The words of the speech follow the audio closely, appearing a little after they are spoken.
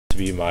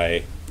be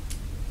my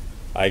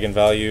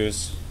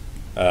eigenvalues,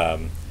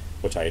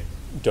 which I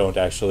won't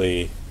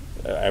actually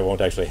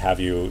have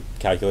you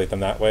calculate them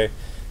that way.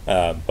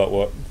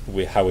 But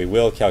how we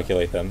will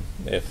calculate them,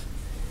 if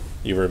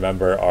you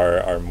remember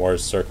our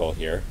Moore's circle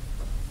here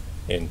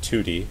in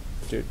 2D,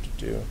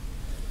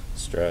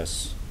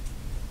 stress,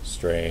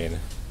 strain,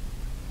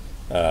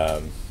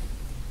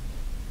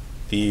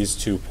 these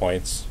 2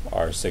 points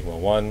are sigma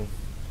 1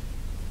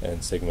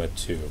 and sigma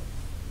 2.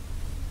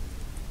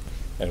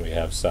 And we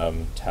have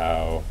some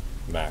tau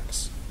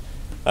max.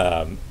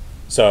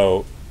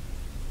 So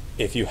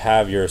if you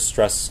have your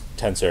stress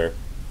tensor,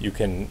 you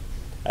can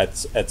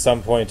at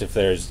some point, if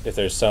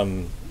there's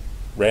some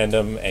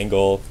random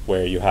angle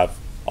where you have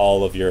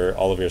all of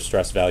your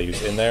stress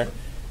values in there,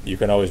 you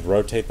can always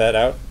rotate that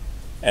out,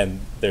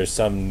 and there's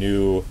some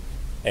new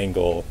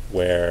angle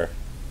where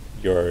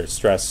your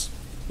stress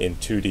in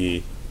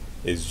 2D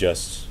is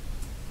just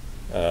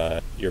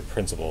your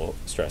principal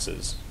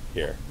stresses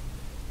here.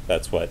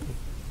 That's what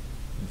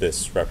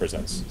this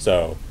represents.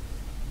 So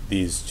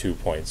these 2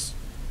 points.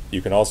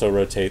 You can also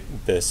rotate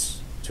this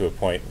to a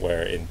point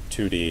where in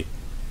 2D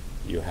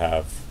you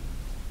have,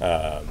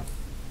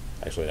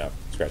 actually no,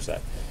 scratch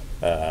that.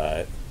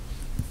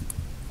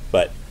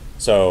 But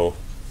so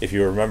if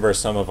you remember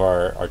some of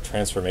our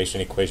transformation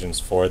equations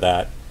for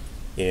that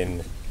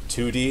in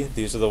 2D,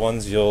 these are the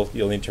ones you'll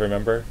need to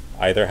remember.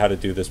 Either how to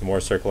do this Moore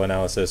circle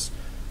analysis,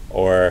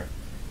 or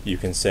you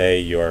can say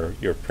your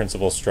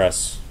principal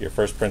stress, your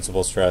first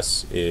principal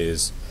stress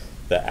is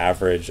the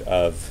average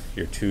of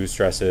your two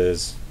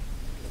stresses,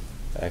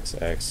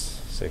 xx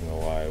sigma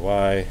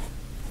yy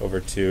over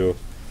 2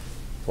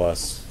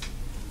 plus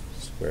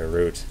square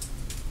root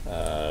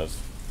of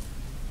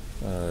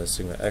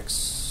sigma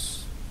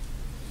x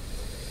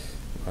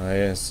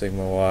minus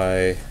sigma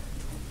y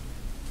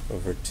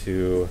over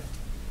 2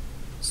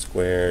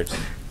 squared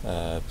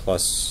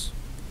plus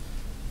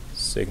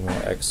sigma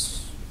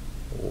x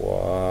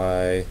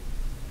y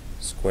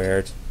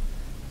squared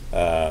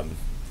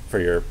for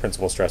your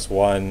principal stress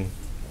 1,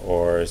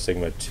 or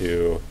sigma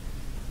 2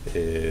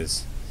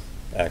 is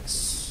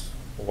x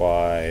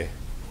y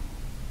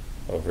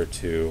over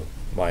 2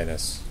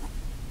 minus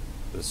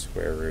the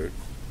square root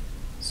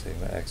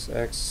sigma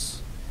xx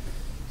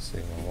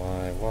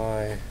sigma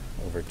y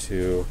over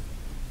 2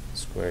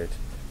 squared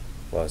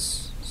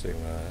plus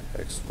sigma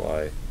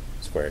xy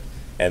squared.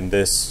 And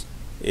this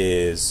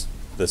is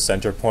the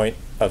center point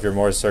of your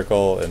Moore's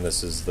circle, and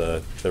this is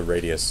the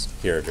radius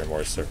here of your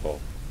Moore's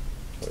circle,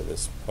 where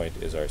this point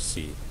is our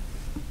C.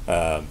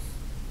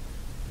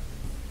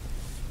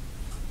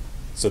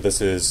 So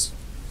this is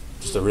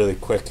just a really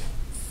quick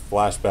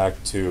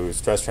flashback to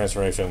stress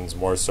transformations,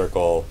 Moore's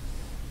circle.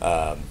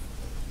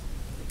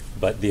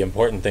 But the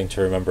important thing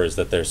to remember is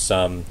that there's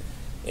some,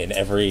 in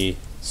every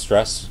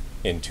stress,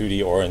 in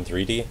 2D or in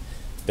 3D,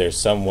 there's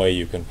some way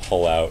you can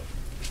pull out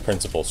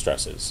principal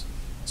stresses.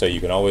 So you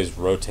can always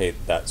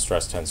rotate that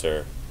stress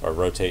tensor, or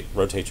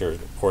rotate your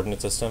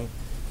coordinate system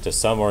to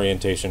some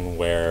orientation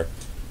where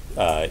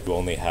you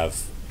only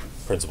have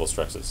principal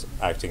stresses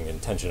acting in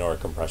tension or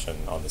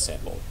compression on the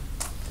sample.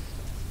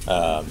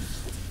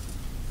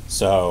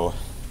 So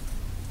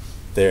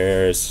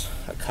there's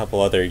a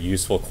couple other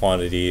useful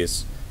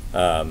quantities.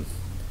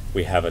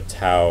 We have a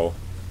tau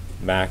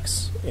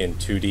max in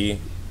 2D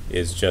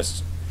is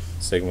just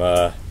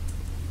sigma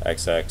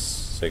xx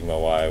sigma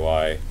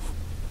yy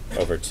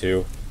over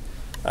 2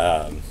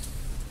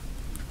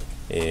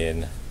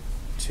 in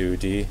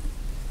 2D.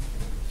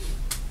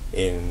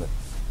 In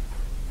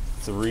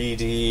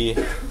 3D,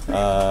 do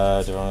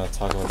I want to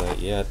talk about that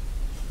yet?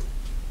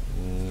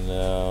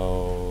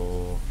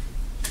 No,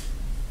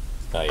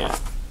 not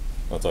yet.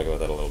 I'll talk about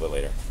that a little bit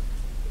later.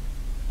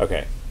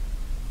 Okay,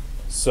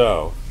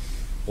 so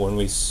when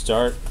we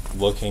start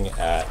looking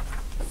at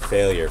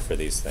failure for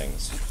these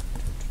things,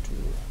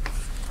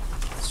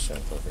 let's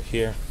jump over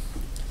here.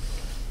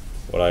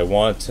 What I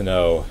want to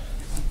know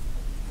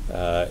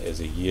is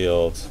a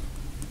yield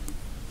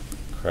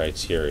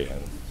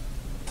criterion.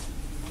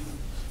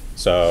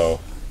 So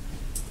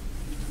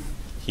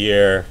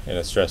here in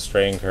a stress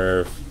strain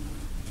curve,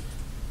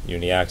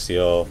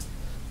 uniaxial,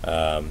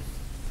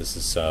 this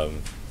is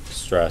some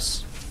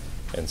stress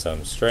and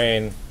some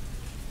strain.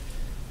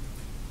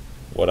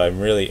 What I'm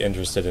really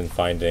interested in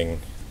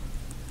finding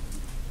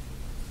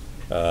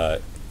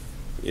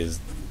is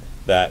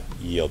that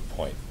yield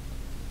point.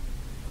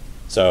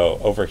 So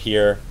over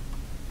here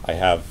I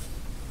have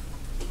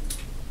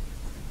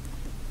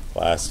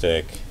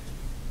elastic,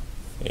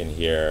 in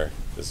here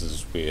this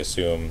is, we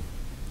assume,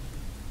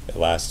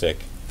 elastic.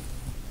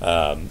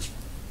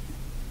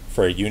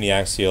 For a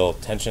uniaxial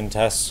tension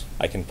test,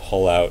 I can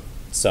pull out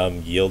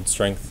some yield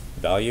strength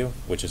value,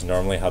 which is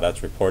normally how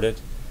that's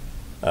reported,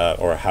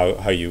 or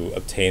how you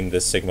obtain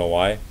this sigma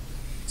y.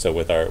 So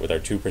with our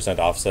 2%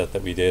 offset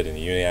that we did in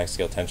the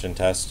uniaxial tension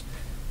test.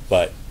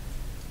 But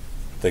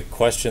the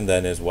question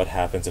then is, what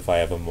happens if I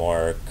have a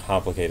more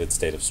complicated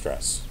state of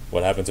stress?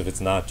 What happens if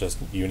it's not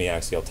just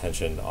uniaxial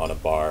tension on a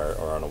bar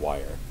or on a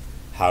wire?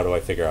 How do I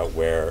figure out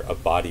where a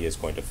body is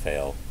going to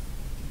fail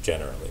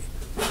generally.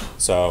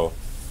 So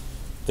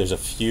there's a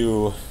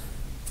few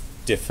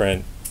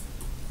different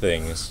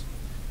things.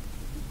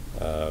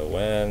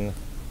 When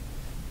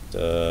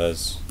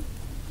does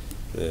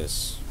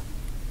this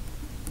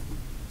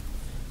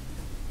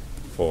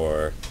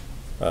for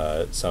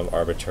some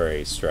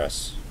arbitrary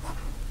stress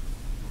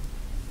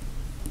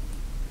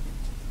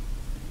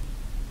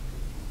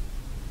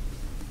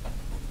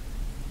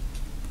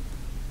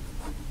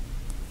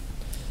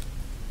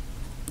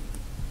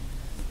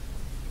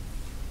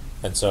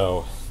and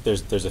so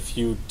there's a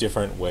few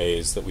different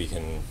ways that we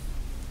can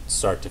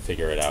start to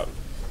figure it out.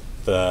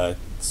 The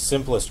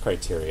simplest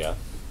criteria,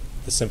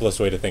 the simplest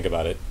way to think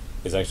about it,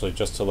 is actually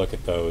just to look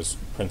at those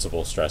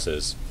principal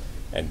stresses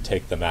and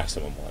take the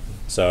maximum one.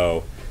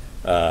 So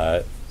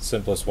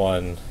simplest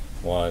one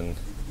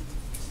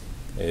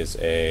is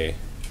a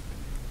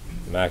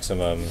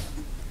maximum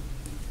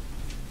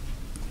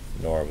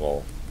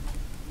normal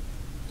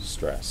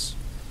stress.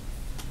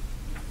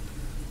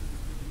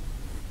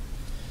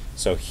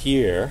 So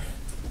here,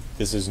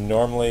 this is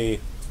normally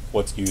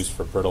what's used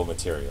for brittle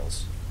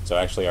materials. So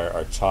actually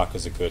our chalk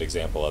is a good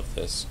example of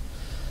this.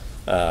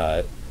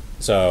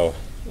 So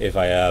if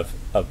I have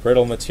a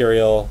brittle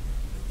material,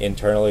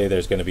 internally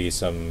there's going to be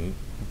some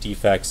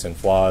defects and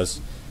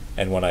flaws,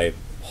 and when I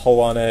pull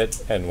on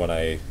it and when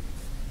I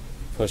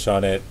push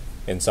on it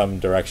in some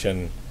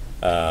direction,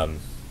 then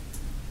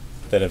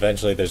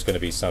eventually there's going to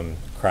be some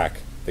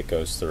crack that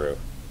goes through.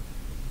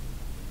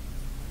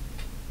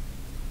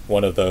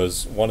 One of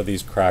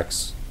these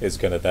cracks is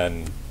going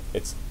to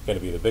it's going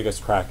to be the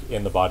biggest crack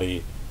in the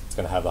body. It's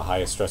going to have the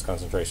highest stress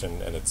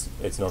concentration, and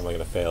it's normally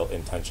going to fail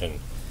in tension.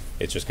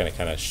 It's just going to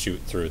kind of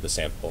shoot through the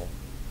sample.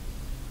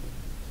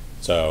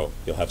 So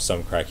you'll have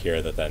some crack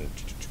here that then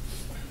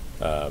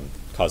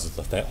causes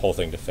the whole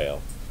thing to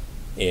fail.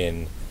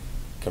 In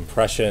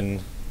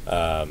compression,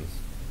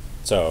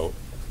 so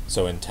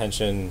in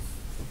tension,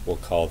 we'll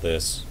call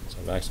this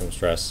maximum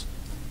stress,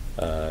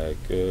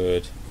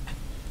 good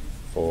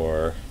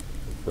for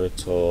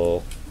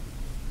brittle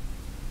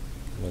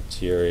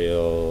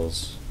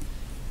materials.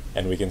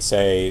 And we can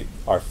say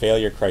our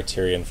failure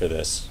criterion for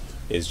this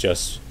is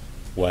just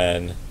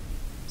when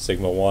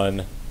sigma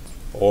 1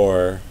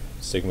 or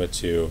sigma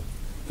 2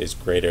 is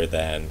greater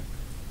than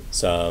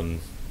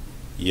some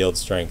yield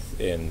strength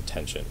in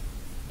tension.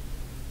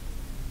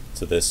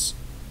 So this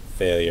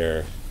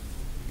failure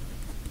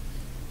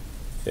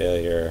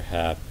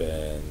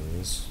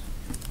happens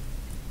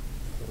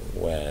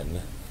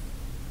when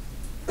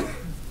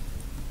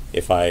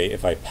if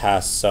I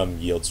pass some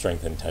yield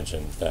strength in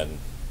tension, then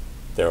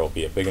there will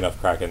be a big enough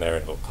crack in there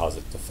and it will cause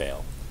it to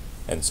fail.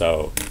 And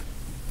so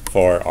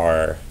for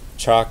our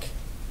chalk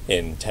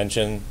in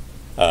tension,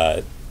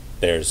 I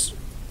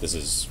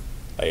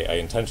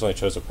intentionally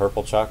chose a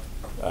purple chalk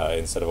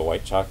instead of a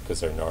white chalk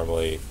because they're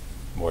normally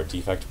more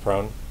defect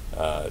prone.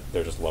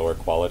 They're just lower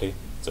quality,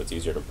 so it's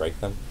easier to break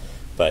them.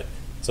 But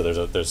so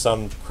there's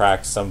some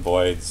cracks, some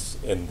voids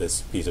in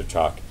this piece of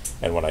chalk,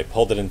 and when I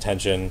pulled it in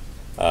tension,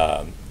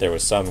 there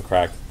was some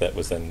crack that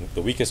was then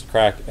the weakest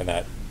crack, and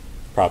that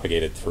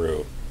propagated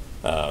through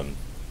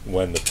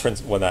when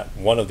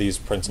one of these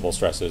principal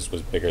stresses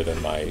was bigger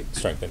than my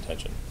strength and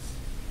tension.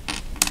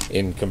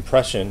 In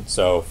compression,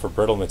 so for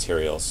brittle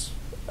materials,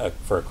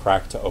 for a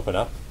crack to open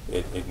up,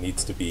 it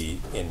needs to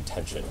be in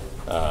tension.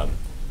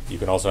 You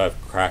can also have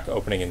crack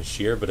opening in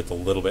shear, but it's a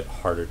little bit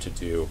harder to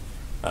do.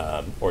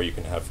 Or you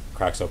can have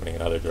cracks opening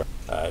in other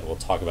directions. And we'll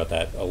talk about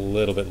that a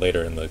little bit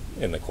later in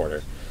the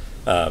quarter.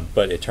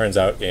 But it turns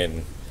out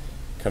in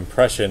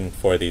compression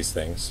for these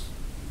things,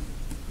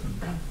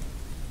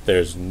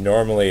 there's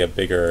normally a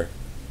bigger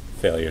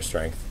failure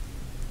strength.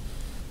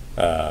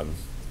 And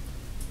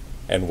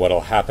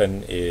what'll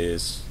happen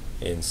is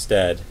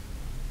instead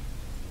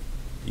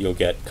you'll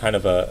get kind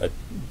of a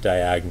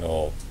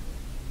diagonal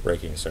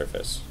breaking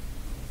surface.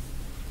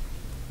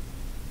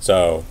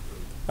 So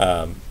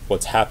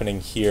what's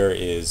happening here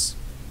is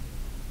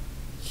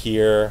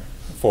here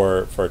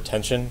for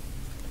tension,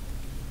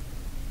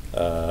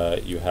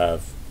 you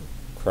have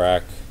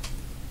crack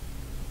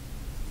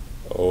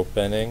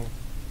opening.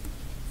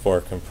 For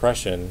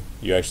compression,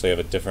 you actually have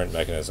a different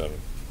mechanism,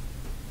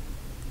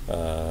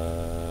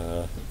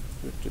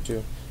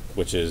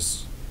 which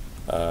is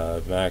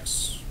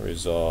max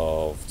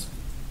resolved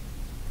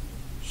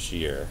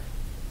shear.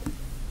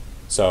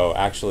 So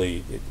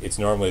actually, it's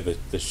normally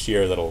the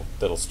shear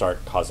that'll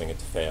start causing it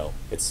to fail.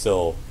 It's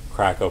still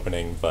crack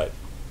opening, but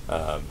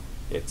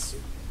it's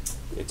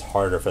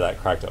harder for that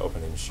crack to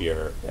open in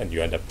shear, and you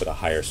end up with a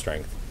higher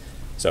strength.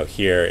 So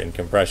here in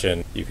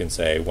compression, you can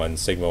say when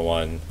sigma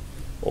 1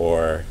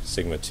 or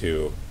sigma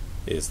 2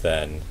 is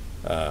then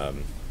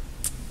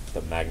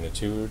the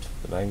magnitude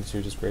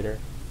is greater.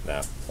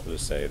 Now I'll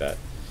just say that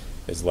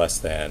is less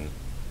than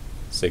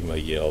sigma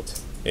yield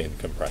in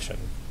compression.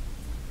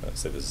 Let's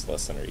say this is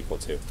less than or equal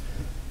to.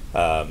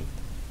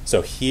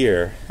 So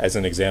here, as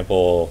an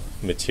example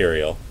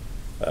material,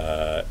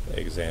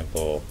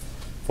 example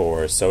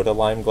for soda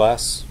lime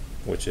glass,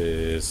 which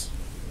is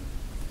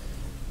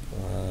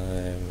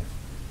lime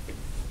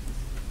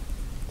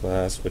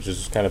glass, which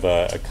is kind of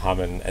a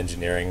common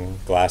engineering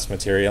glass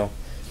material.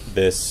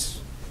 This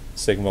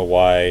sigma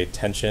y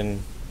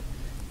tension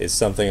is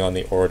something on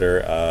the order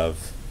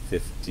of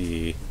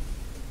 50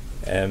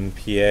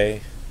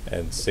 MPa,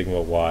 and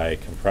sigma y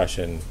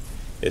compression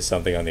is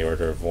something on the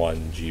order of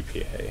 1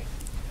 GPa.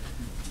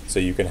 So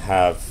you can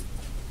have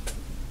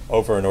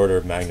over an order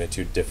of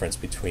magnitude difference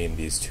between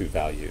these two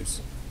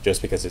values,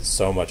 just because it's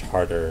so much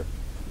harder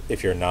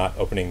if you're not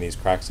opening these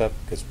cracks up,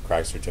 because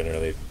cracks are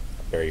generally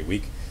very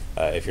weak.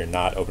 If you're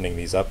not opening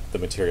these up, the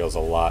material is a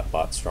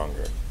lot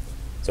stronger.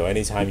 So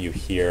anytime you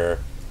hear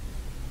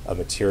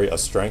a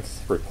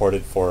strength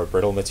reported for a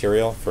brittle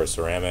material, for a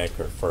ceramic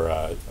or for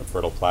a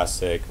brittle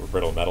plastic or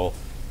brittle metal,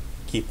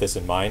 keep this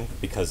in mind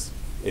because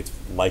it's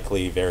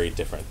likely very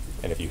different.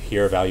 And if you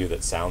hear a value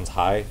that sounds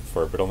high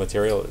for a brittle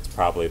material, it's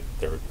probably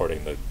they're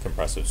reporting the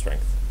compressive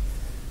strength.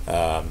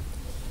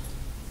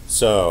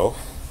 So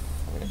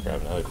I'm going to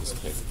grab another piece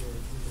of paper.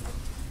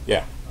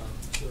 Yeah.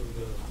 So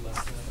the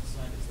less than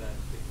sign, is that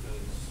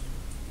because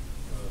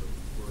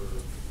we're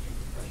in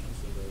compression,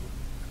 so the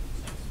sign is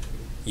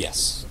negative?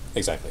 Yes,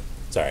 exactly.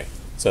 Sorry.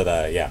 So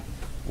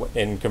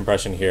in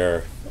compression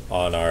here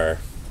on our,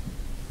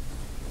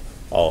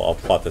 I'll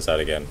plot this out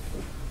again.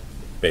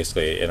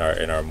 Basically, in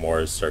our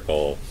Moore's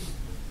circle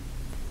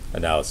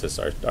analysis,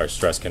 our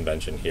stress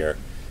convention here,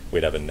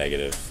 we'd have a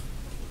negative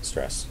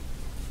stress.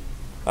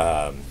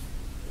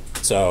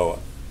 So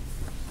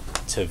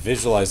to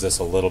visualize this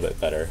a little bit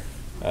better,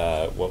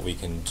 what we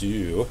can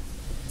do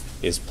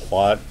is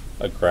plot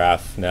a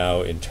graph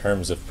now in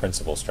terms of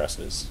principal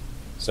stresses.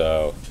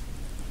 So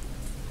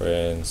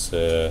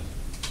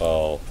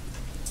principal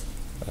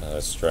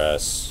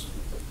stress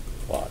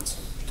plot.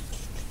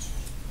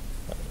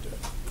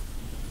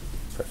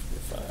 Perfectly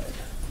fine.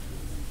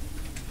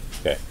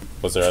 Okay,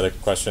 was there other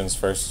questions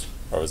first,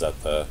 or was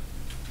that the?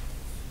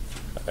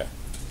 Okay,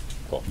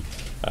 cool.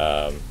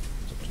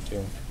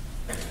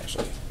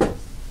 Actually, I'll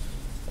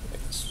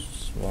make this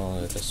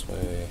smaller this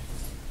way.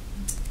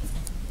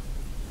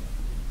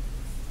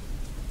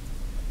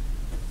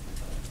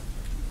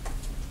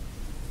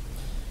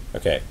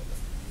 Okay,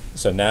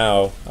 so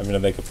now I'm going to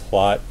make a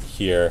plot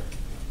here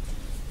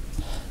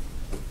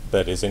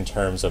that is in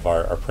terms of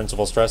our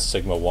principal stress,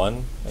 sigma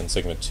 1 and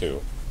sigma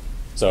 2.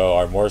 So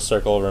our Moore's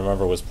circle,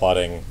 remember, was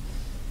plotting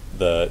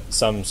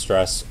some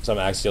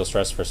axial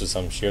stress versus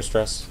some shear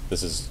stress.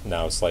 This is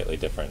now slightly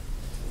different.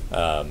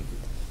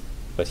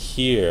 But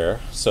here,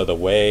 so the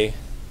way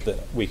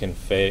that we can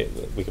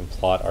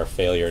plot our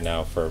failure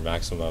now for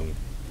maximum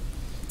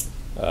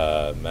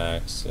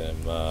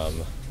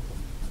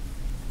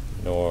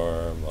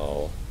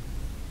normal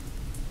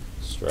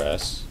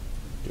stress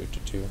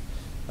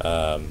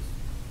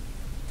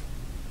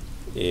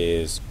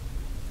is,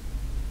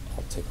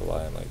 I'll take a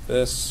line like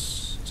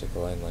this, take a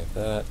line like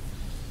that.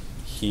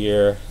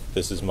 Here,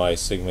 this is my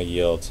sigma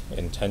yield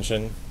in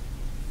tension.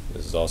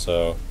 This is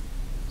also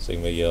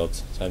sigma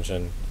yield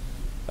tension.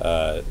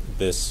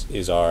 This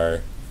is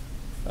our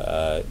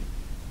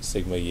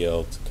sigma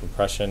yield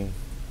compression.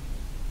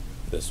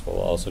 This will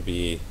also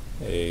be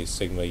a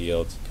sigma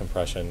yield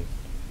compression.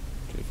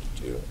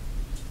 Let's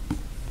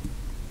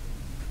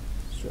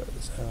draw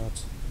this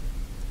out.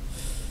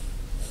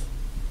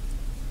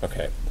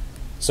 Okay,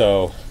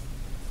 so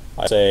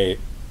I say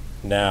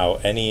now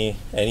any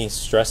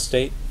stress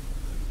state,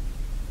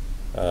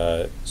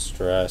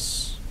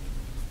 stress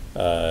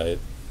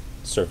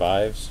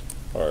survives,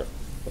 or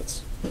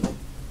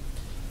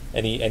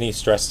any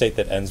stress state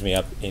that ends me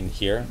up in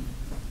here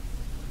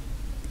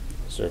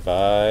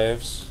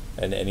survives,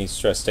 and any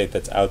stress state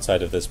that's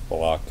outside of this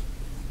block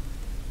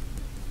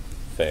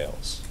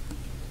fails.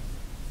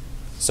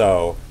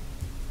 So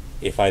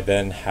if I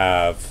then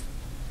have,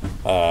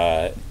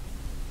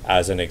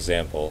 as an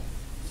example,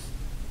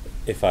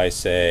 if I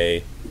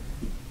say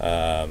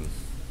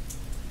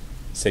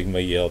sigma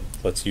yield,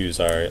 let's use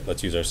our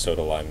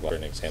soda lime glass for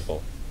an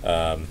example.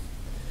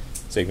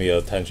 Sigma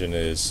yield tension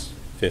is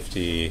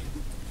 50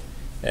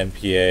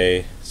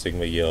 MPa,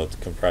 sigma yield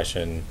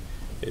compression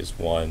is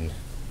 1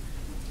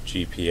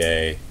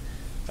 GPa,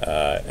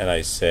 and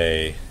I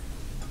say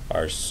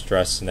our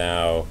stress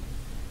now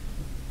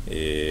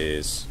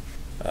is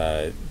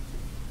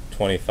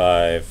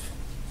 25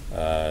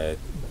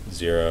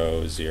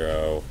 0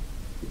 0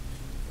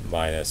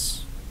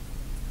 minus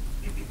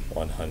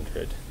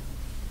 100,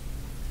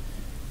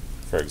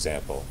 for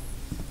example.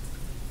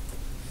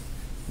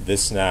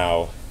 This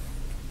now,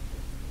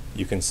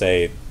 you can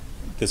say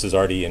this is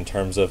already in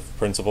terms of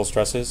principal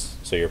stresses.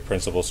 So your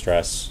principal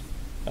stress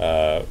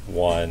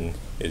 1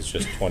 is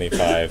just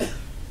 25,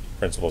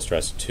 principal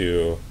stress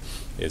 2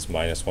 is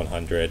minus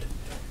 100.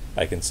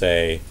 I can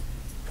say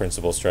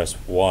principal stress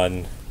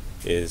 1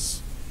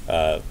 is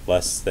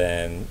less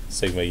than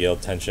sigma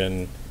yield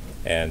tension,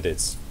 and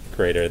it's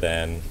greater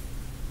than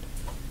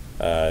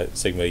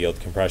sigma yield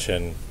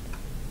compression,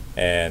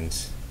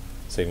 and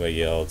sigma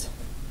yield,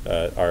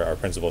 our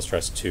principal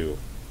stress 2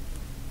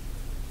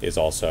 is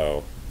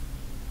also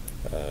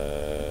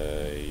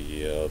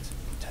yield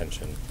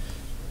tension.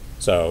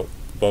 So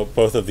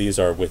both of these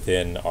are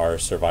within our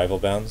survival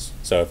bounds.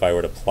 So if I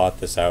were to plot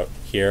this out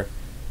here,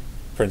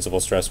 principal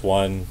stress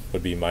 1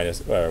 would be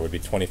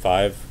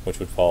 25, which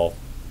would fall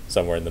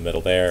somewhere in the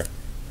middle there.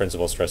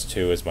 Principal stress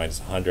 2 is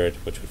minus 100,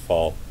 which would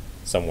fall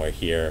somewhere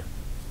here.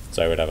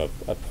 So I would have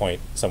a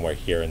point somewhere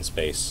here in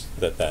space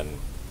that then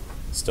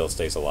still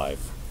stays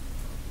alive.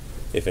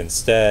 If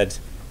instead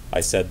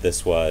I said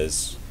this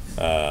was,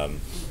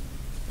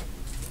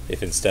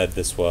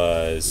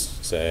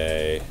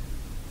 say,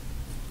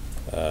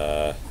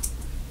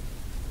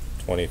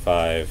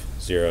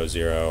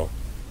 2500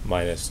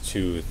 minus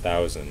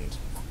 2000,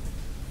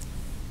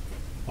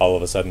 all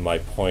of a sudden my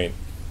point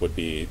would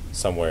be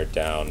somewhere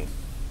down,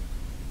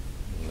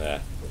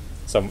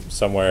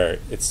 somewhere,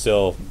 it's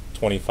still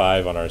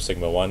 25 on our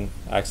sigma 1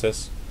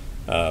 axis,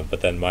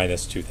 but then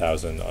minus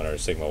 2000 on our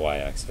sigma y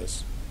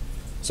axis.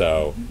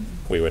 So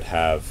we would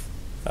have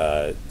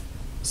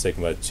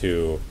sigma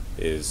 2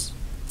 is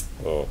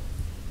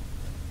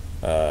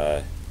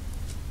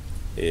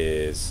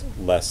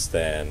less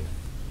than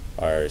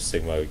our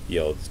sigma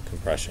yield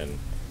compression.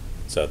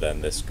 So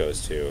then this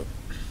goes to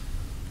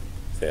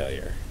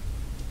failure.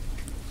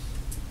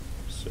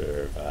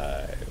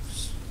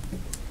 Survives.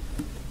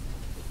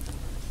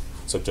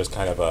 So just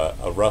kind of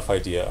a rough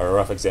idea, or a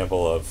rough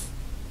example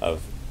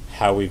of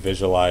how we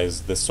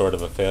visualize this sort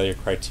of a failure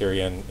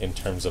criterion in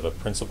terms of a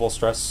principal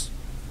stress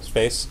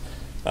space.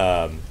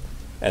 And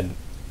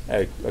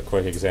a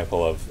quick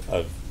example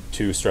of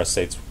two stress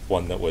states,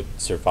 one that would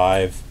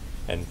survive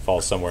and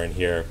fall somewhere in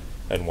here,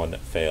 and one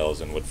that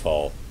fails and would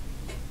fall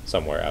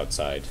somewhere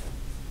outside.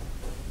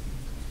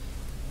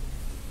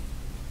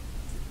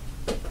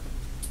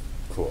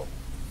 Cool.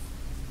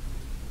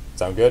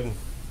 Sound good?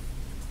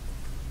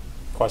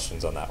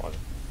 Questions on that one?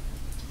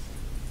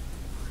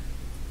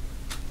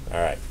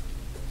 All right.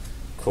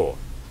 Cool.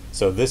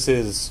 So this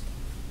is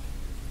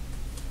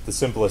the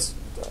simplest,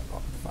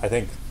 I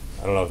don't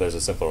know if there's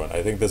a simpler one.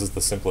 I think this is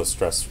the simplest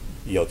stress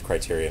yield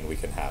criterion we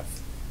can have.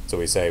 So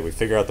we say we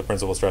figure out the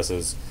principal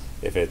stresses.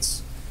 If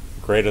it's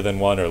greater than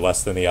one or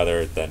less than the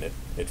other, then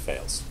it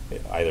fails,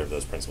 either of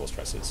those principal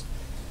stresses.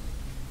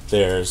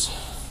 There's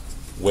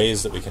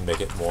ways that we can make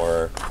it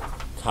more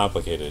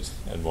complicated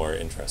and more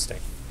interesting.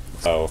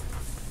 So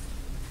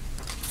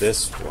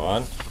this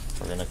one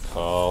we're going to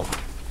call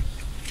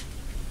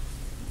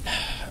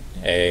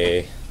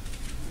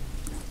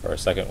our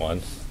second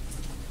one,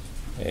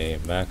 a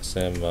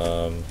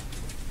maximum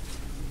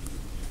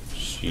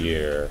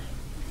shear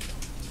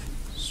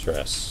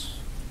stress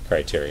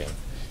criterion,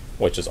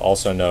 which is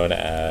also known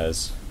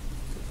as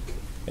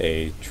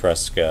a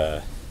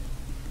Tresca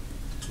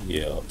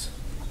yield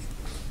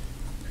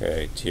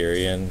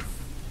criterion,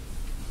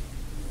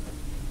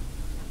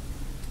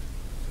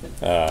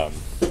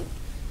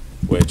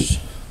 which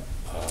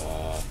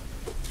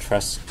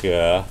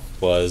Tresca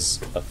was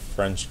a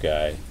French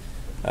guy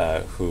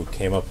who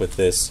came up with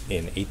this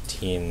in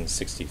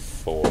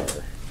 1864.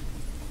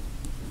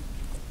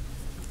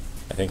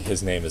 I think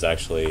his name is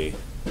actually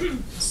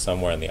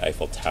somewhere in the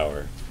Eiffel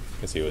Tower,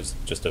 because he was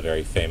just a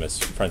very famous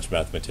French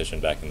mathematician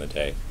back in the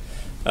day.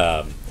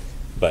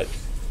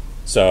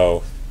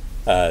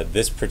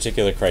 This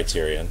particular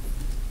criterion,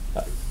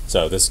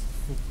 so this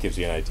gives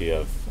you an idea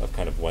of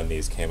kind of when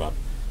these came up.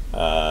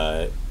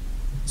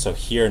 So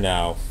here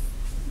now,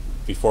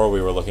 before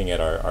we were looking at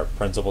our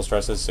principal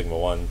stresses, sigma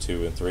 1,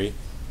 2, and 3,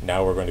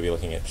 now we're going to be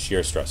looking at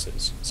shear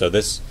stresses. So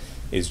this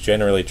is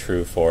generally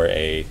true for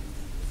a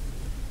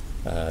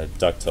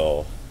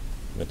ductile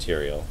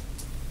material,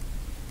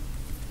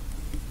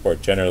 or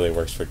it generally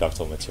works for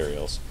ductile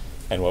materials.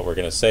 And what we're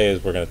going to say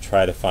is we're going to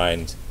try to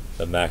find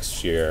the max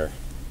shear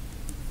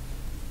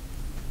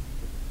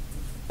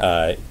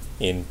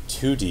in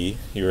 2D.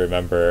 You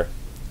remember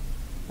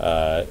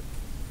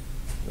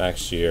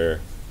max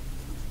shear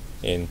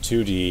in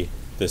 2D,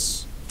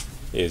 this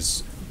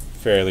is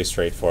fairly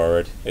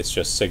straightforward. It's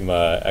just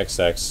sigma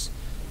xx,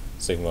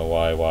 sigma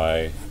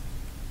yy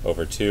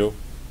over 2,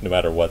 no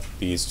matter what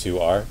these two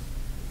are.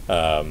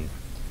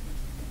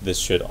 This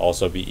should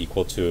also be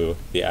equal to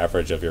the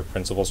average of your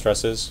principal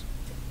stresses.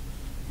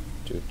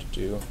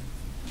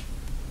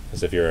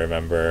 As if you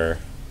remember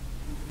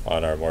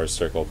on our Morse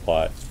circle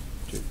plot,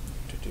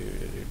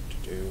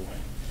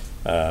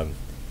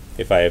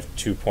 if I have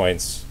 2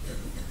 points,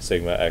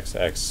 sigma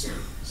xx,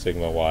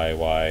 sigma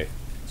yy,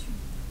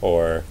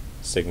 or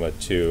sigma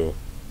 2,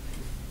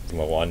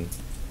 sigma 1,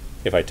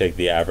 if I take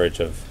the average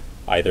of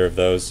either of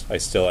those, I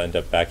still end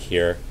up back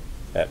here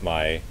at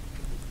my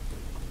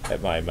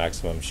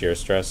maximum shear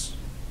stress.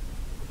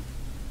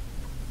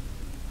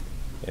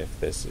 If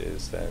this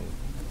is then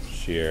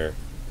shear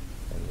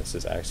and this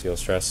is axial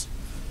stress.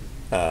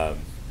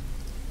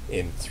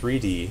 In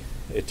 3D,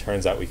 it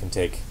turns out we can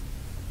take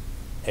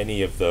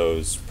any of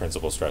those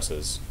principal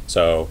stresses.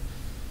 So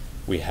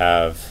we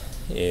have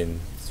in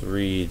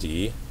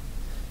 3D,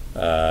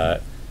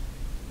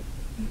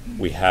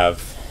 we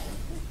have,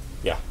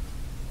 yeah.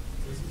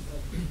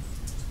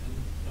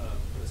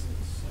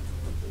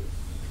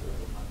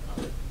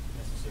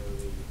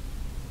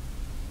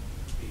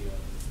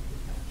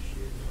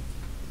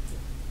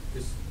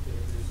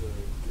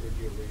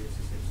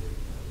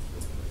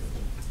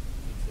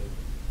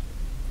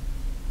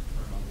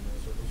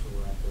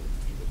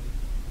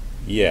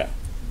 Yeah.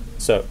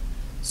 So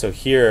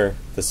here,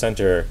 the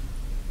center,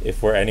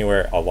 if we're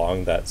anywhere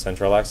along that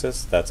central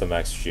axis, that's a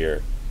max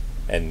shear.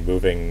 And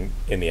moving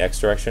in the x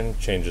direction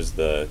changes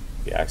the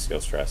axial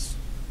stress.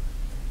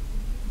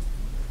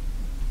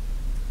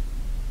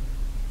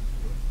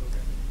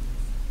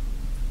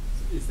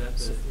 Okay. Is that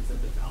the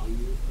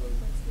value of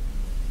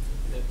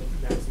the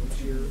maximum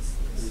shear? Or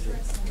is it like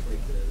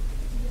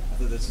I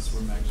thought this is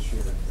where max shear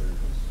occurs.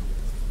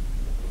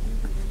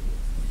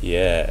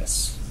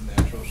 Yes. Is the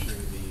natural shear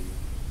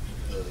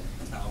the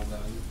tau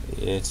value?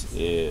 It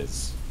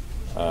is.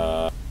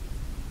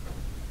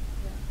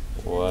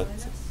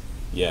 What?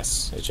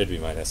 Yes, it should be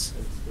minus.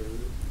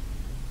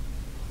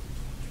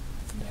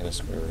 Minus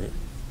square root.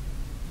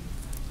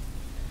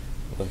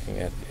 Looking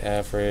at the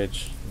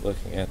average,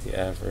 at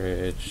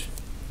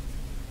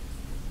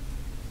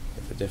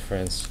the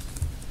difference.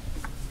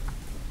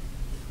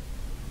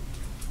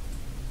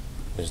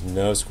 There's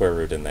no square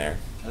root in there.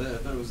 I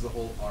thought it was the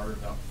whole R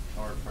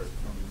part from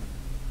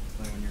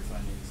like when you're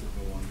finding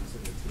circle 1 and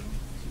circle 2.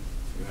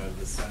 You have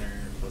the center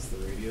plus the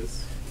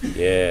radius.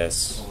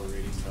 Yes. The whole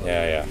radius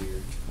Yeah.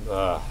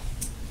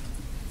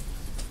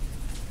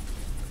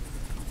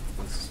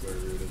 What's the square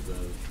root of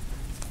the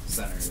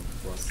center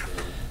plus the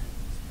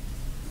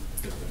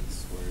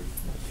difference squared?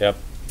 Yep.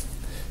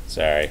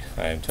 Sorry,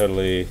 I am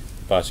totally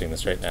botching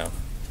this right now.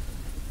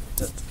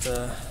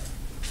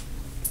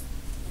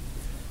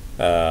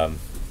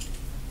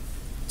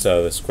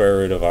 So the square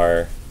root of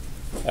our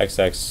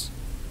xx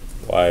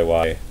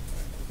yy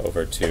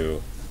over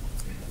 2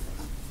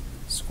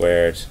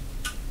 squared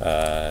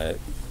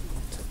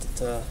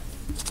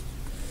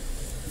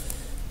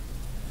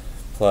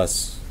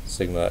plus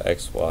sigma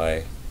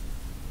xy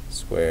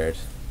squared,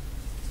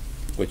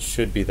 which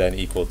should be then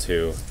equal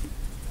to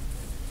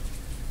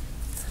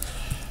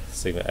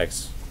sigma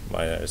x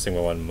minus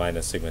sigma 1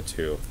 minus sigma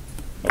 2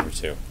 over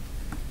 2.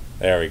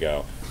 There we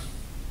go.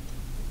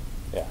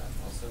 Yeah.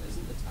 Also,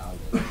 isn't the tau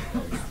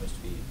supposed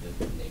to be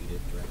the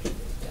negative direction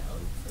is down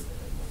for the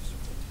more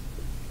circle?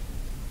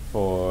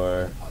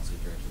 For The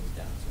positive direction is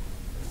down, so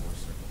for the more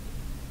circle.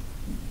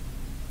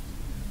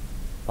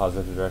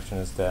 positive direction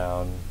is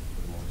down.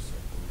 For the more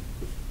circle.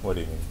 What do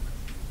you mean?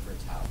 For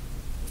tau.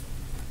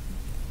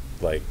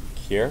 Like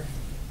here?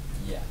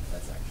 Yeah,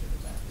 that's actually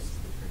the max.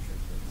 The pressure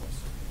for the more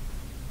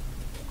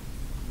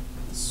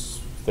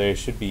circle. They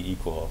should be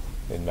equal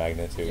in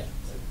magnitude. Yeah,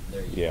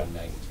 they're equal Yeah. in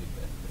magnitude,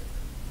 but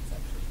it's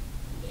actually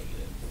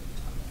negative for the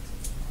tau max.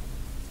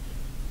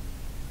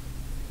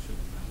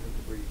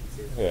 where you can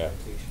say the Yeah.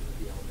 rotation of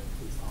the element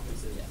is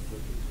opposite Yeah.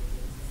 location.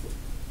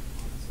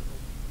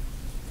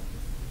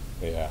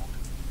 Yeah.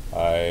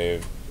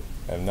 I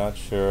am not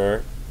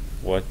sure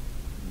what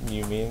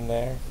you mean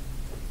there.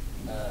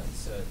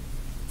 So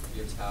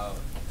your tau,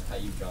 how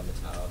you've drawn the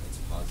tau, it's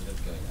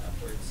positive going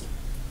upwards,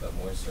 but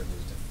more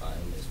circles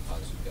defined as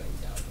positive going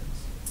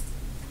downwards.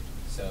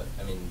 So,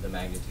 I mean, the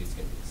magnitude is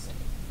going to be the same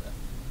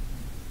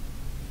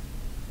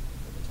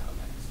for the tau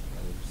max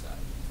on either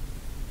side.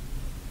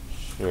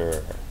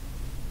 Sure.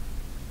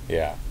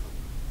 Yeah.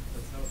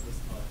 That's how it was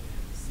taught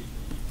in CE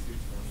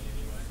 220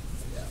 anyway.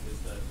 Yeah. Is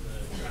that the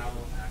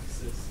travel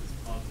axis is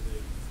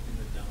positive in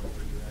the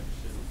downward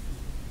direction.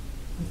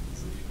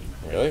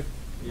 Really?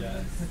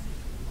 Yeah.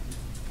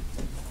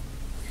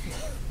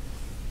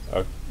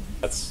 Okay.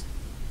 That's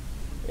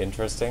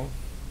interesting.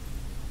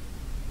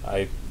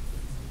 I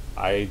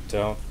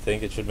don't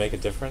think it should make a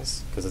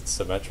difference because it's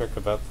symmetric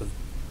about the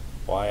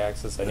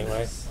y-axis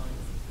anyway.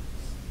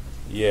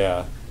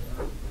 Yeah.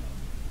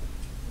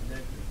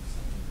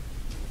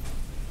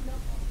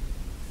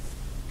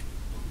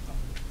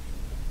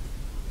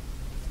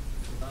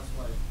 So that's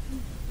why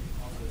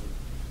positive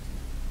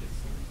is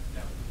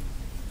down.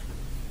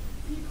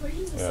 The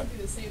equations will Yeah. still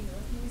be the same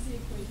though. If you use the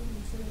equation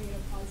and turn it a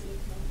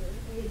positive number,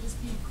 it would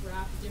just be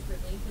graphed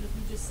differently. But if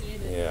you just say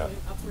that Yeah.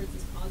 going upwards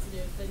is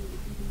positive, then you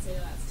can say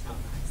that's tau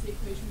max. The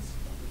equations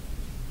don't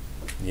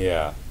change.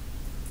 Yeah.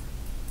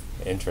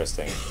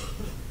 Interesting.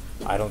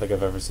 I don't think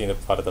I've ever seen it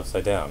plotted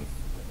upside down.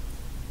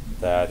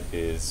 That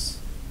is,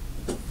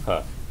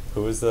 huh?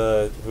 Who was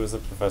the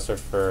professor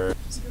for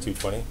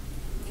 220?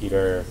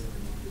 Peter.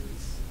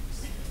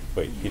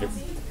 Wait, Peter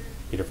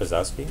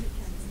Pazowski?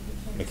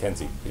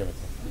 Mackenzie. Peter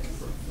Mackenzie.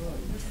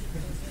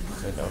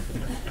 I know.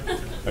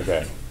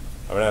 Okay,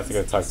 I'm gonna have to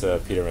go talk to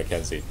Peter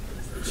Mackenzie.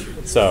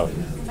 So.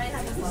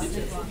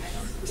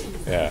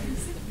 Yeah.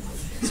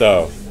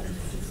 So.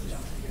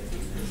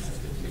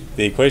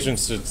 The equation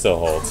should still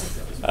hold.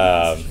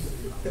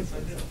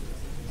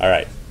 All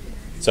right.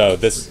 So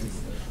this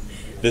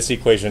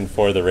equation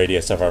for the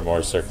radius of our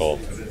Mohr circle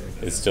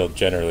is still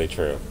generally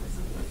true,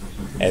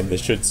 and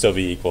this should still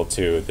be equal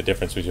to the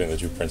difference between the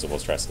two principal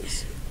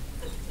stresses.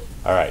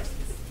 All right.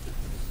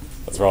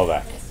 Let's roll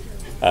back.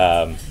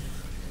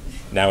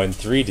 Now in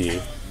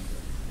 3D,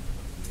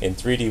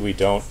 we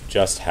don't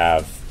just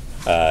have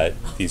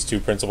these two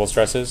principal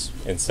stresses.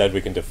 Instead,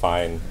 we can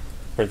define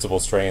principal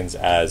strains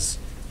as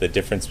the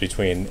difference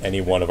between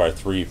any one of our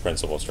three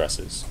principal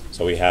stresses.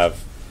 So we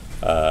have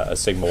a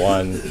sigma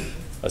 1,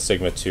 a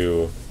sigma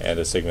 2, and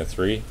a sigma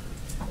 3.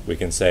 We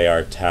can say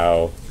our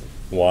tau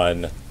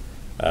 1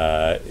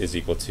 is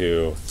equal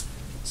to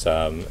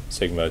some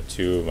sigma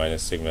 2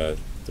 minus sigma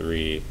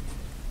 3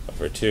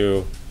 over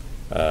 2.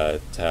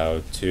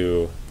 Tau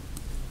 2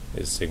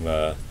 is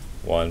sigma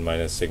 1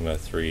 minus sigma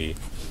 3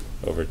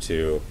 over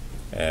 2,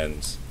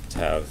 and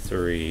tau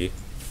 3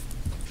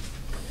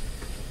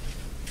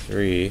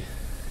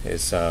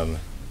 is some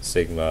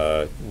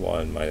sigma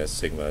 1 minus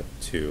sigma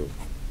 2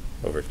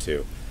 over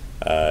 2.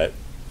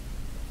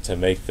 To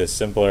make this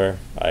simpler,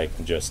 I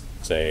can just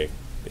say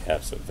the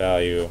absolute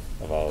value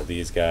of all of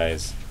these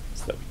guys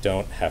so that we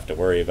don't have to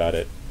worry about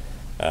it.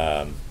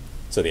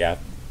 So the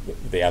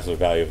absolute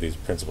value of these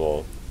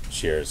principal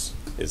shears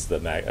is the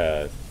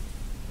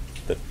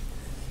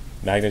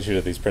magnitude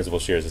of these principal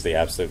shears is the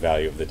absolute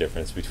value of the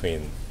difference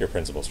between your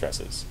principal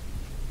stresses.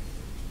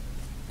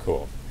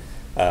 Cool.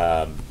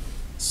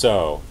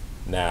 So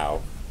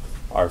now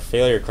our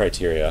failure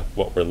criteria,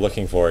 what we're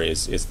looking for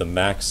is the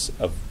max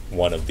of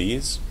one of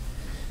these.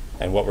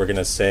 And what we're going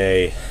to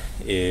say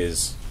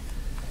is,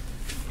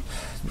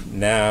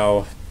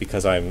 now,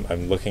 because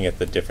I'm looking at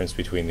the difference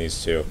between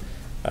these two,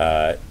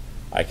 I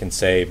can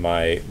say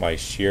my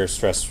shear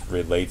stress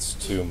relates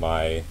to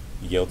my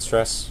yield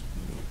stress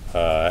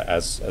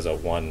as a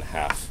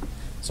 1/2.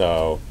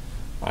 So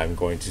I'm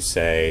going to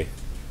say,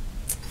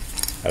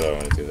 how do I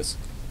want to do this?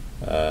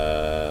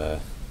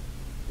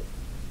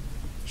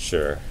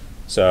 Sure.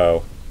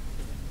 So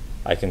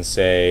I can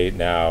say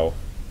now,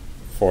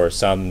 for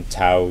some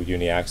tau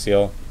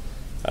uniaxial,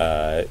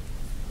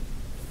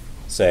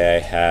 say I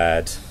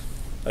had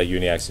a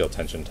uniaxial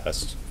tension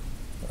test.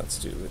 Let's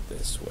do it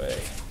this way.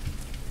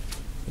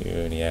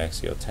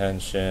 Uniaxial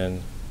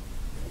tension,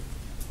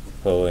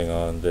 pulling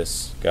on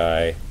this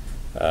guy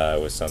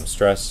with some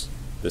stress.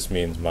 This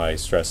means my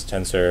stress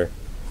tensor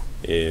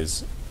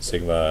is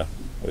sigma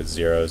with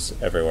zeros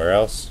everywhere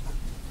else.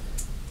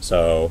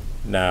 So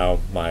now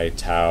my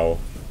tau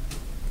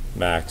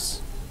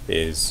max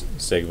is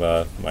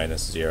sigma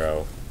minus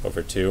 0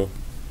 over 2,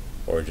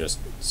 or just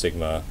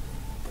sigma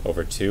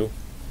over 2.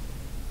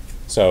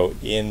 So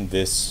in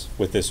this,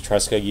 with this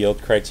Tresca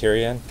yield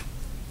criterion,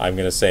 I'm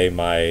going to say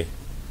my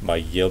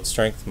yield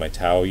strength, my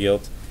tau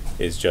yield,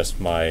 is just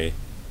my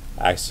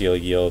axial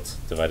yield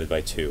divided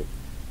by 2,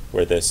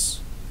 where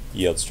this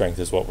yield strength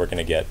is what we're going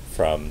to get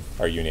from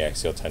our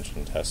uniaxial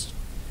tension test.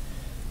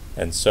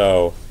 And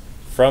so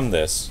from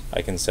this,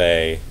 I can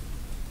say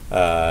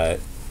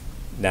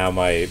now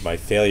my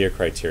failure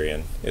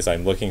criterion is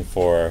I'm looking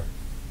for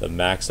the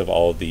max of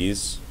all of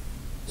these.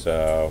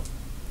 So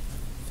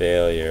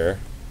failure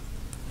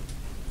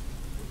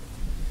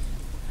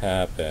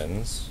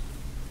happens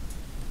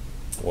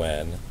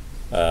when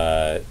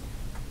the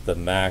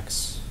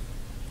max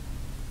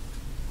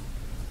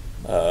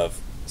of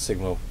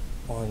sigma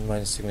 1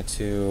 minus sigma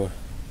 2,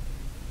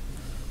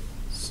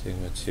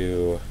 sigma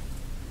 2,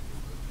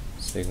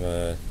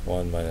 sigma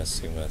 1 minus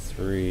sigma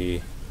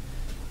 3,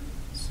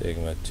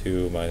 sigma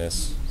 2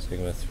 minus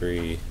sigma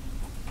 3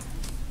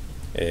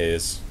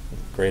 is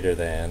greater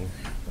than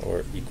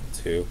or equal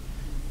to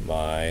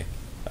my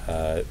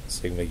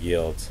sigma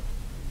yield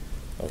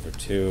over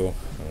 2.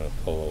 I'm going to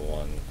pull a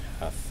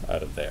 1/2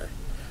 out of there.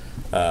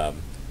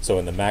 So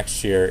when the max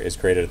shear is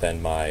greater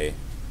than my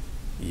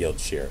yield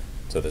shear,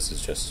 so this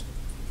is just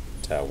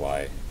tau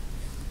y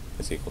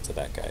is equal to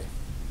that guy.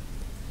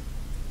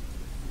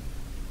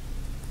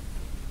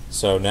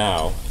 So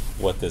now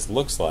what this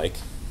looks like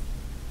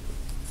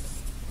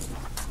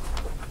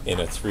in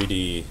a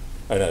 3D,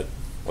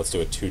 let's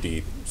do a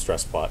 2D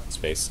stress plot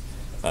space.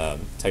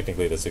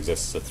 Technically this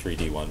exists as a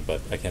 3D one,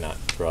 but I cannot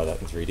draw that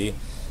in 3D.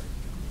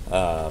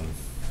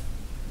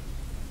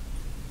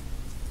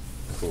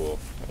 Cool.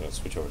 I'm going to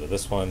switch over to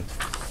this one.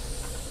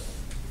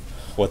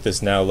 What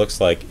this now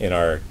looks like in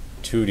our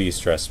 2D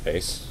stress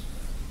space,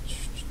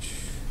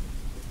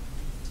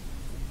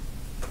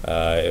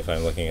 if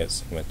I'm looking at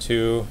sigma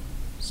 2,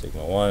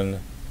 sigma 1,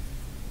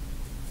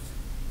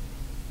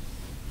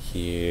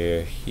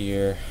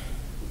 here.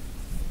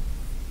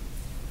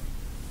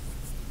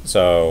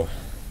 So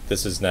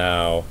this is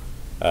now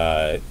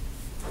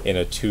in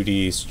a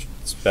 2D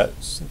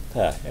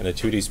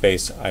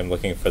space. I'm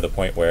looking for the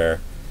point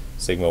where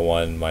sigma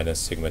 1 minus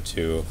sigma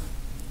 2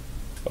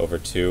 over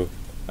 2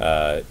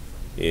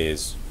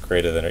 is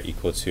greater than or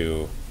equal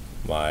to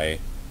my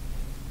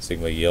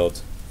sigma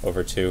yield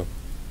over 2,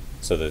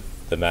 so that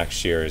the max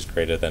shear is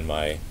greater than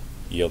my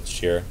yield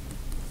shear.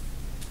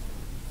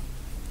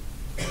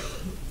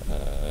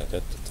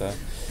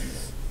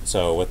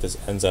 So what this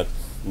ends up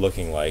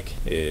looking like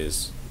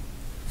is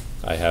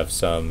I have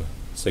some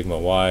sigma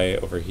y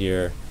over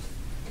here,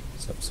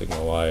 some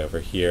sigma y over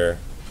here,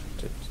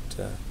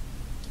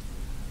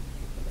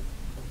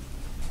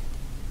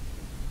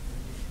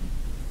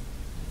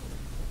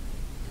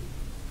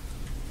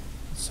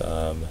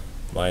 some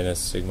minus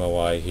sigma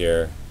y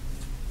here,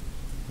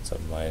 and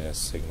some minus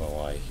sigma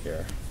y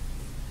here.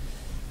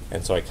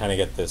 And so I kind of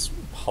get this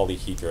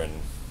polyhedron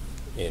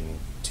in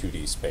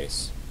 2D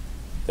space.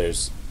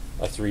 There's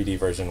a 3D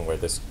version where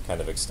this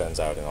kind of extends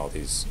out in all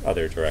these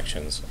other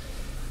directions.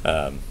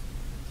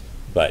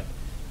 But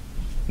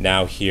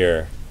now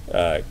here,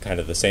 kind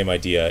of the same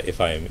idea.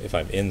 If I'm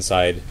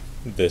inside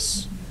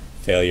this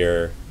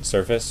failure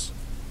surface,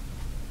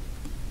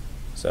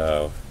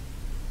 so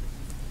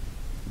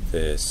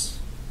this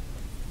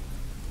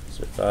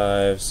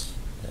survives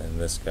and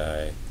this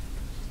guy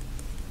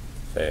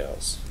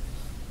fails.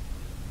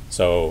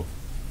 So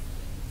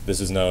this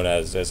is known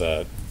as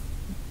a,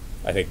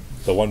 I think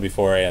the one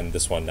before and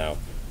this one now,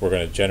 we're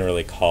going to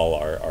generally call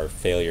our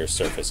failure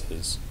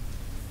surfaces,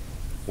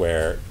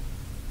 where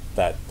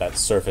that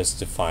surface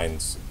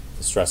defines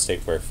the stress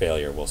state where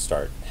failure will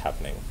start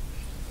happening.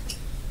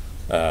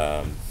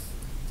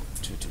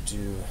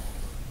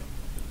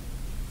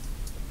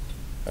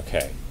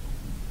 Okay.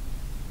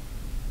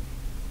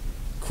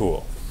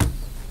 Cool.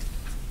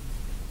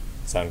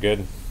 Sound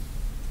good?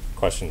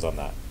 Questions on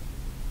that?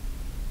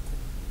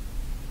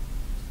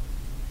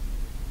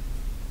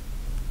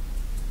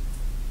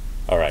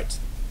 All right.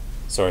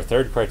 So our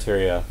third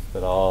criteria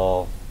that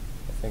I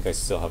think I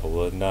still have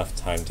enough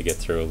time to get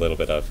through a little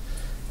bit of.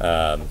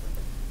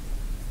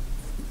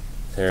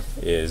 There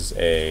is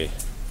a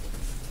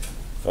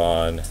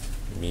von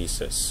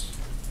Mises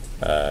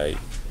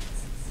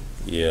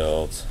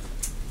yield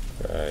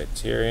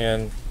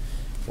criterion,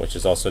 which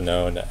is also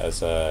known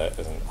as an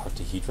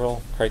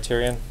octahedral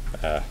criterion.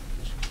 I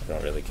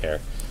don't really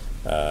care.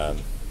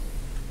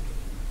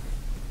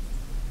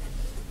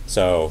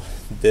 So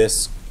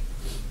this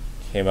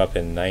came up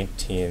in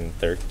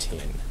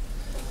 1913.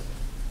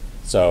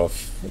 So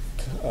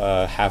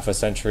half a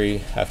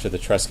century after the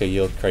Tresca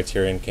yield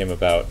criterion came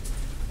about,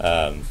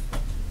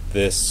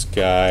 this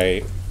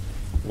guy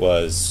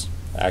was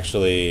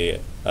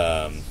actually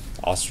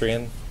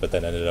Austrian, but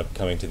then ended up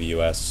coming to the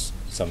U.S.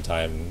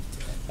 sometime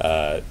in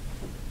the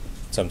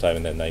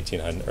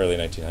early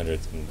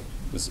 1900s, and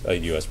was a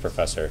U.S.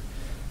 professor.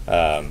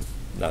 Not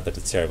that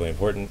it's terribly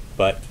important,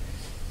 but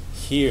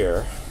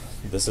here,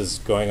 this is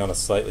going on a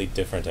slightly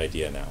different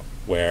idea now,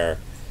 where,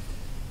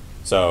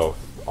 so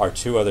our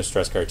two other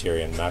stress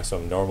criterion,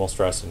 maximum normal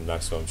stress and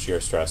maximum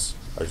shear stress,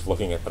 are just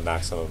looking at the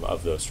maximum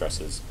of those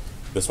stresses.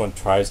 This one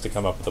tries to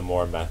come up with a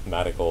more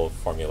mathematical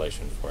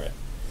formulation for it.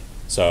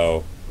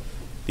 So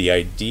the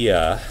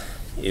idea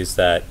is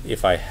that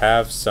if I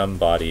have some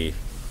body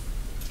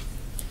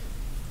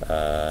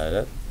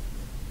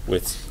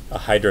with a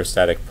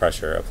hydrostatic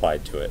pressure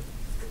applied to it,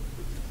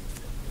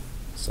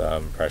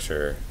 some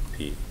pressure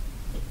P,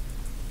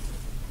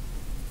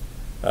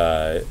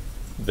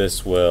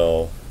 this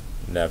will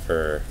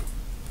never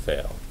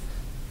fail.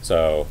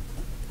 So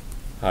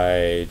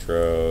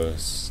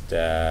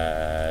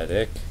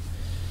hydrostatic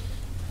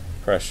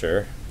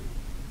pressure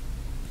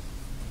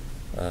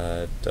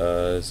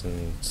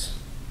doesn't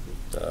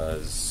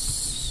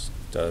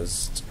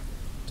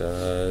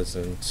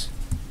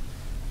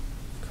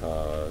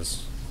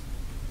cause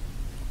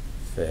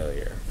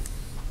failure.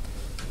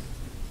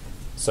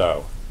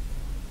 So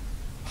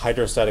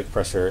hydrostatic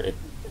pressure,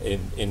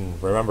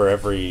 remember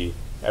every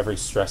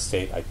stress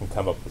state I can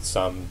come up with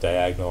some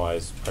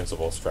diagonalized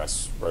principal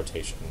stress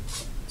rotation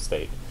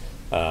state.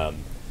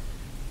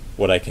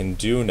 What I can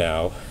do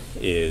now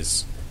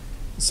is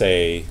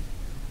say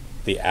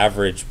the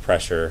average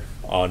pressure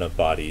on a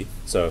body.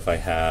 So if I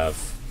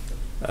have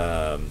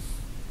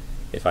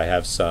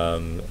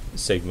some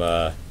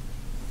sigma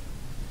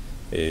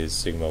is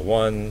sigma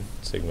 1,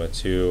 sigma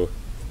 2,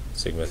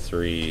 sigma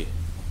 3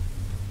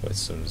 with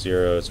some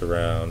zeros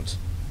around,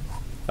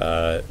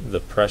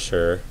 the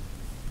pressure,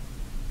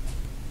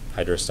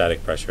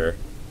 hydrostatic pressure,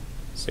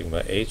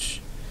 sigma h,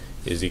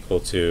 is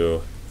equal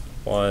to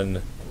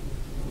 1,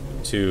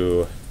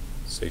 2,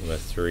 sigma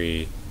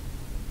 3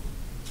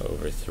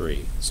 over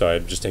 3. So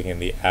I'm just taking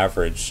the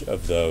average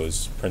of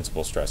those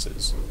principal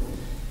stresses.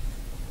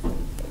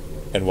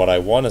 And what I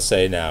want to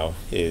say now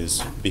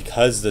is,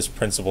 because this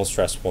principal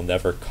stress will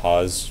never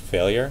cause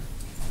failure,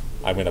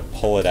 I'm going to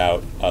pull it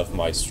out of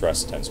my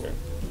stress tensor.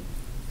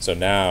 So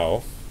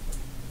now,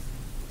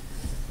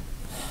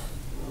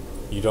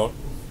 you don't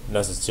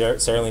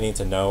necessarily need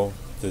to know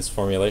this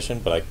formulation,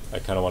 but I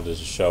kind of wanted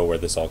to show where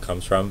this all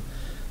comes from.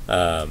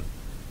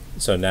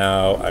 So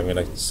now I'm going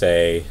to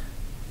say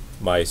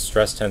my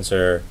stress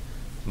tensor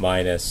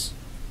minus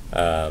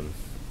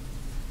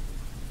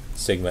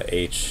sigma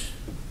h,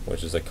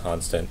 which is a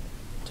constant,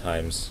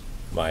 times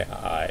my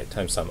I,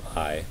 times some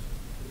I,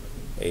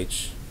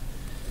 h.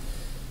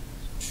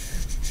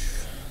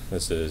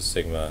 This is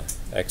sigma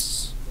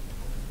x,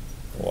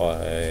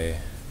 y,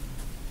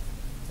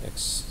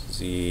 x,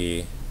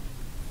 z,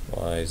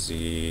 y,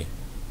 z,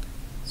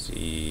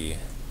 z,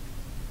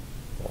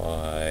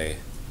 y,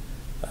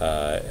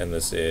 and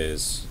this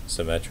is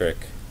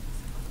symmetric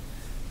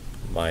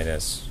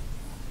minus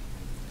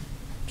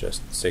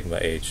just sigma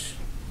h,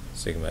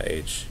 sigma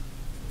h,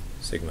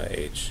 sigma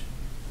h.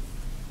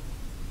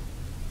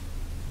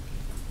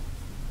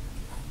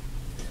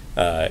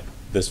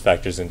 This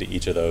factors into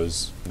each of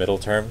those middle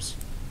terms,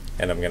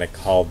 and I'm going to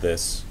call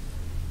this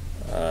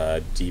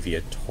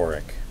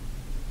deviatoric.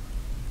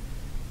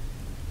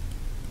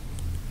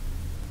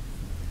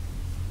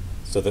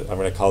 So I'm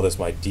going to call this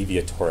my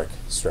deviatoric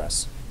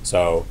stress.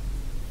 So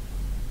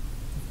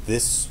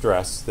this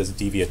stress, this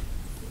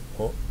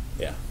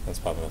yeah, that's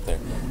popping up there.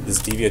 This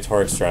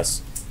deviatoric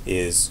stress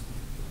is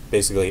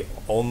basically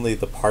only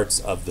the parts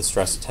of the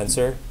stress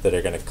tensor that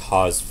are going to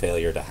cause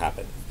failure to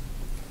happen.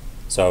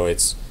 So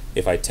it's,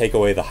 if I take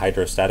away the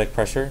hydrostatic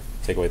pressure,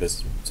 take away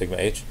this sigma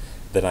h,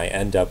 then I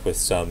end up with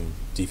some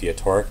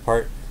deviatoric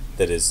part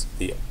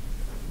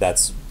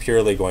that's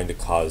purely going to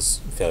cause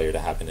failure to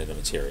happen in a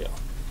material.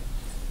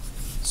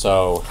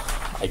 So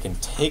I can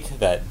take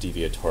that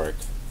deviatoric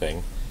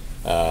thing,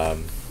 I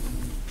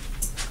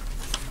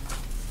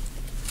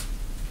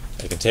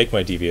can take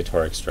my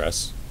deviatoric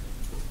stress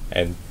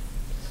and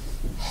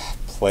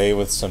play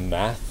with some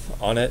math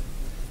on it.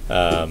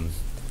 I'm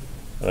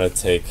going to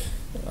take,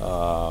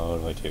 what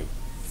do I do?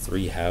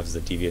 3/2 the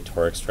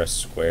deviatoric stress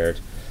squared.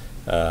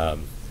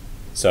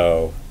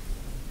 So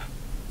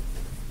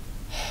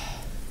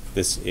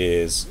this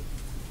is,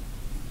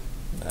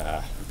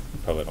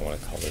 probably don't want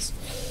to call this,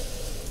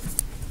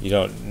 you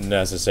don't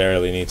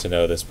necessarily need to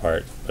know this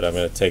part, but I'm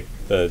going to take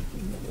the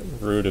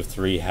root of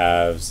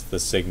 3/2 the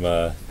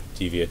sigma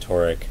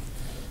deviatoric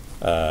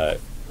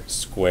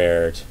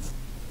squared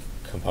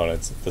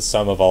components, the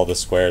sum of all the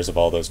squares of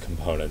all those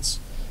components.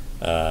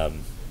 I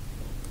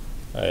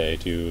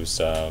do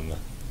some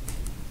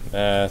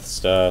math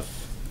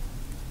stuff,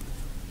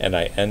 and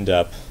I end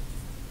up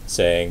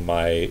saying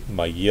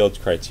my yield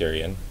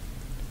criterion,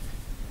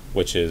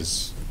 which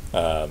is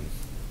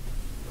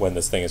when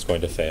this thing is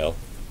going to fail.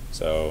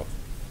 So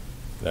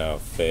now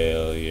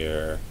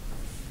failure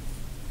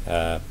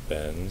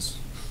happens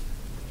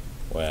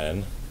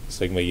when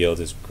sigma yield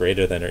is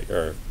greater than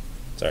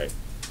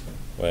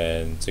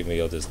when sigma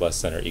yield is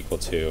less than or equal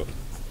to,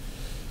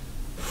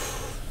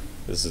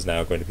 this is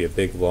now going to be a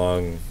big,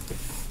 long,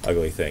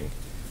 ugly thing.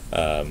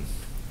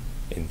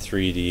 In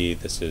 3D,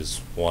 this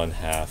is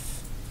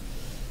 1/2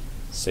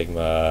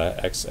 sigma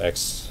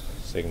xx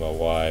sigma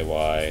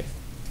yy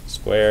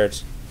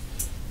squared,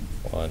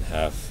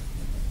 1/2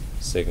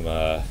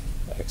 sigma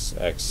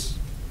xx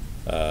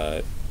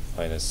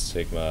minus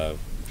sigma,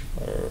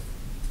 or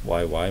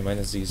yy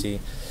minus zz.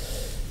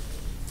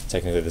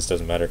 Technically this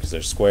doesn't matter because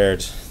they're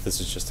squared. This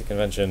is just a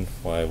convention.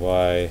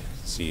 Yy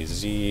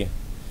zz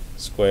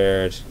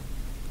squared,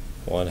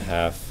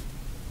 1/2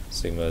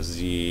 sigma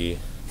z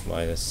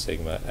minus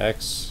sigma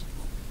x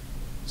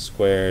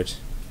squared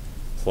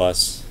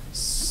plus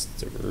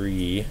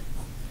 3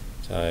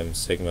 times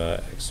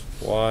sigma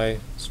xy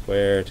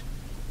squared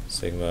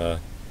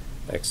sigma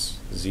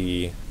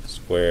xz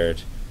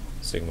squared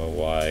sigma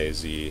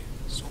yz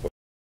squared.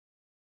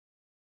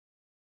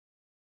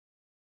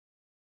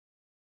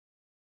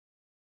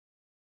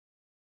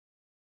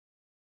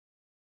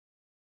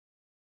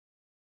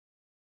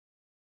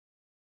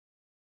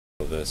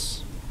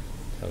 This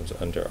comes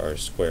under our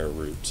square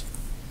root.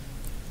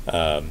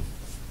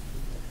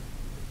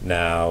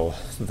 Now,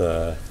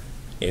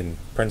 in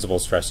principal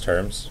stress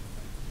terms,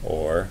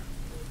 or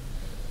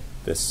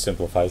this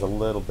simplifies a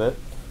little bit.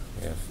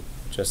 We have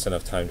just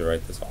enough time to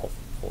write this whole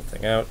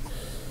thing out.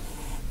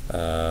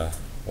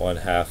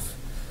 1/2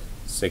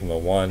 sigma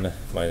 1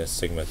 minus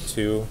sigma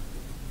 2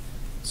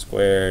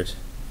 squared,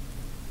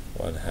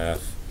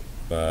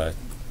 1/2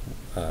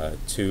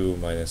 2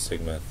 minus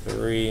sigma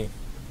 3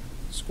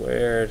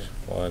 squared,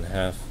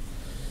 1/2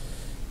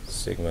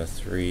 sigma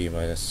 3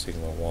 minus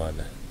sigma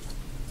 1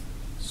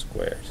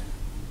 squared.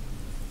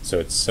 So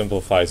it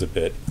simplifies a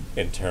bit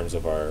in terms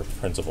of our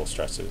principal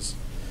stresses.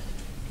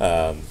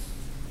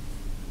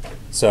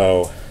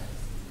 So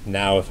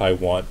now if I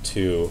want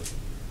to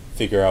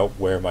figure out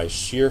where my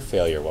shear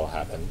failure will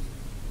happen,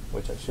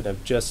 which I should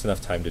have just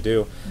enough time to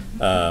do,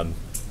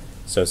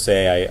 so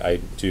say I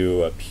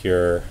do a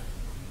pure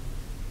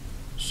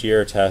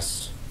shear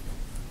test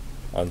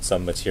on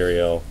some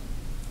material,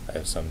 I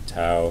have some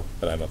tau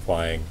that I'm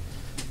applying,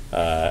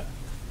 I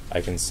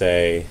can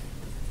say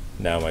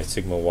now my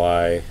sigma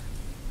y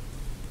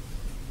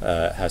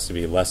has to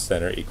be less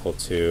than or equal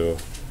to,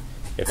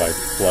 if I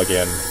plug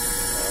in,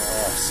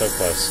 so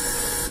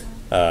close,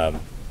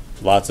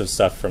 lots of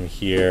stuff from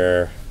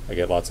here, I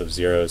get lots of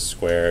zeros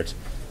squared,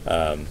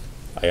 I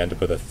end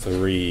up with a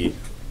 3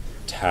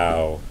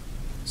 tau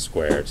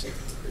squared,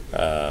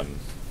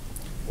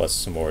 plus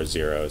some more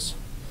zeros.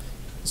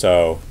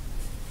 So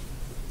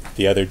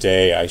the other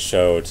day I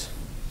showed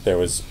there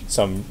was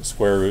some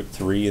square root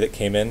 3 that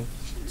came in,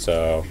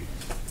 so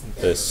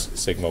this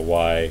sigma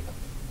y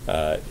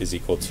is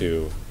equal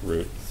to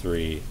root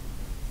 3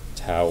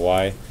 tau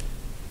y.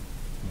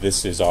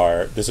 This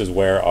is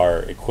where our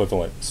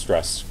equivalent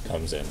stress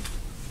comes in.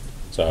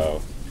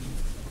 So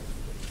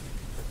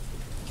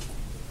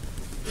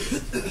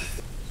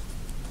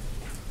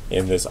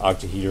in this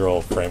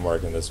octahedral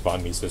framework, in this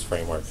von Mises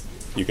framework,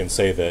 you can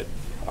say that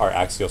our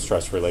axial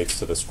stress relates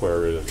to the square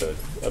root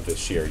of the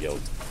shear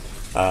yield.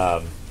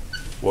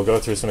 We'll go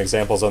through some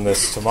examples on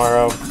this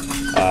tomorrow.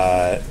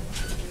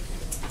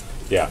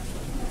 Yeah.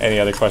 Any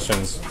other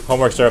questions?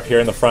 Homeworks are up here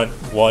in the front.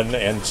 1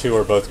 and 2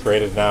 are both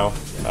graded now.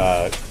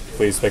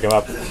 Please pick them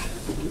up.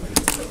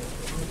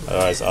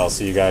 Otherwise, I'll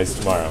see you guys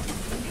tomorrow.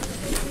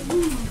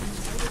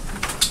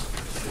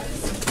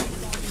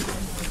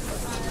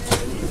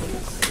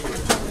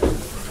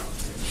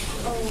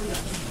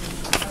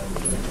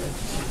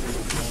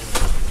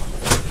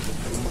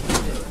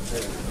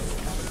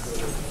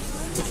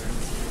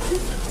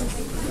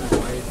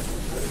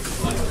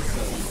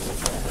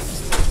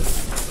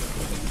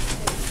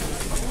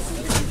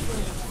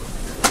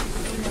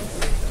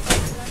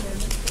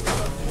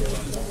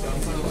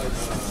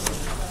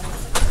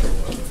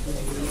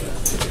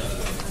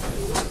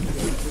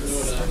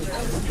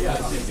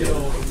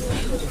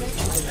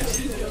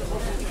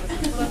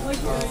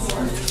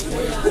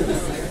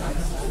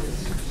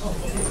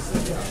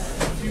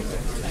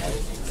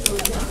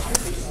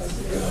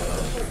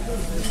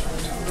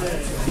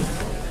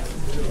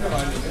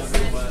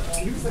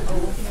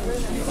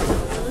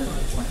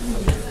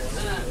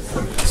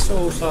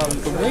 So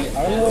the way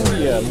I want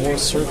the Moore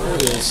circle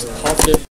is positive